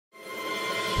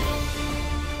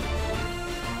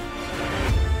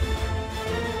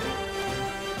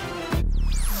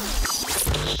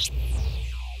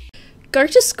Go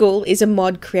to School is a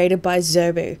mod created by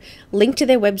Zerbu. Link to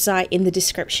their website in the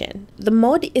description. The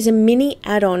mod is a mini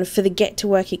add-on for the Get to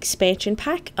Work expansion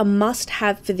pack, a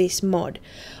must-have for this mod,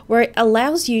 where it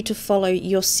allows you to follow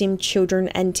your sim children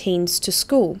and teens to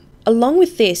school. Along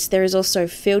with this, there is also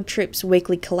field trips,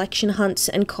 weekly collection hunts,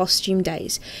 and costume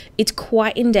days. It's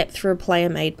quite in-depth for a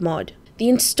player-made mod. The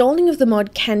installing of the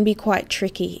mod can be quite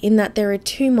tricky in that there are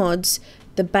two mods,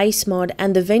 the base mod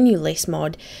and the venue list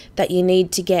mod, that you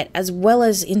need to get, as well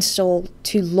as install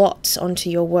 2 lots onto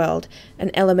your world,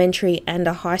 an elementary and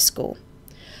a high school.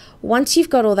 Once you've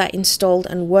got all that installed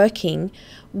and working,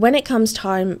 when it comes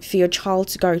time for your child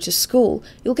to go to school,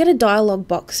 you'll get a dialog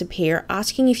box appear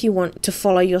asking if you want to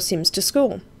follow your Sims to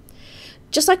school.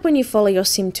 Just like when you follow your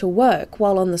sim to work,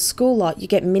 while on the school lot you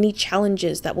get mini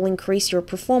challenges that will increase your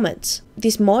performance.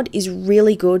 This mod is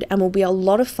really good and will be a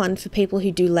lot of fun for people who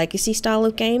do legacy style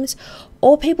of games,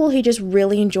 or people who just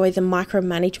really enjoy the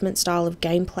micromanagement style of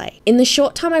gameplay. In the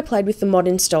short time I played with the mod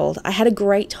installed, I had a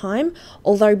great time,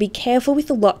 although be careful with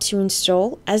the lots you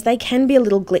install, as they can be a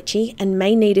little glitchy and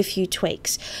may need a few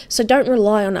tweaks, so don't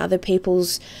rely on other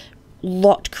people's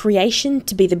lot creation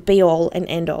to be the be all and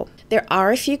end all. There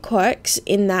are a few quirks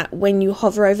in that when you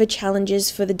hover over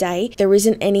challenges for the day, there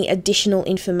isn't any additional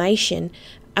information,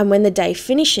 and when the day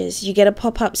finishes, you get a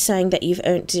pop-up saying that you've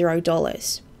earned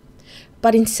 $0.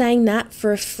 But in saying that,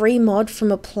 for a free mod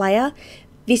from a player,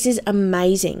 this is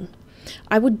amazing.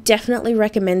 I would definitely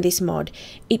recommend this mod.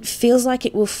 It feels like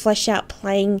it will flesh out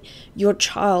playing your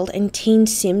child and teen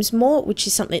sims more, which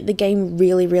is something the game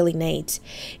really needs.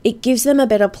 It gives them a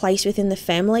better place within the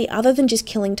family, other than just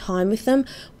killing time with them,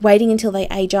 waiting until they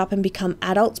age up and become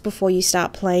adults before you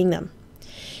start playing them.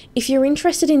 If you're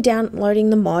interested in downloading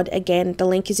the mod, again, the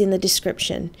link is in the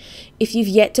description. If you've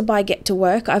yet to buy Get to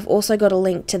Work, I've also got a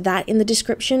link to that in the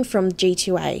description from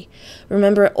G2A.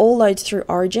 Remember, it all loads through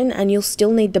Origin and you'll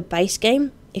still need the base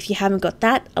game. If you haven't got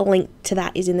that, a link to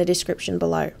that is in the description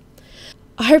below.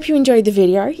 I hope you enjoyed the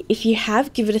video. If you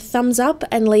have, give it a thumbs up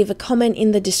and leave a comment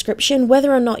in the description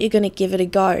whether or not you're going to give it a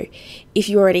go. If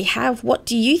you already have, what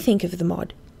do you think of the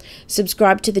mod?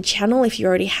 Subscribe to the channel if you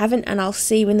already haven't, and I'll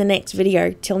see you in the next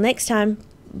video. Till next time,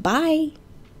 bye!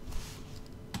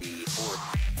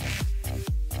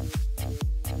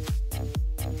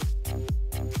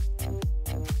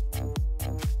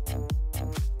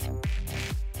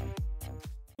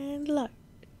 And load.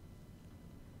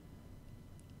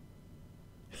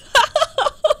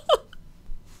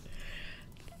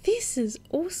 This is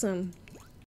awesome.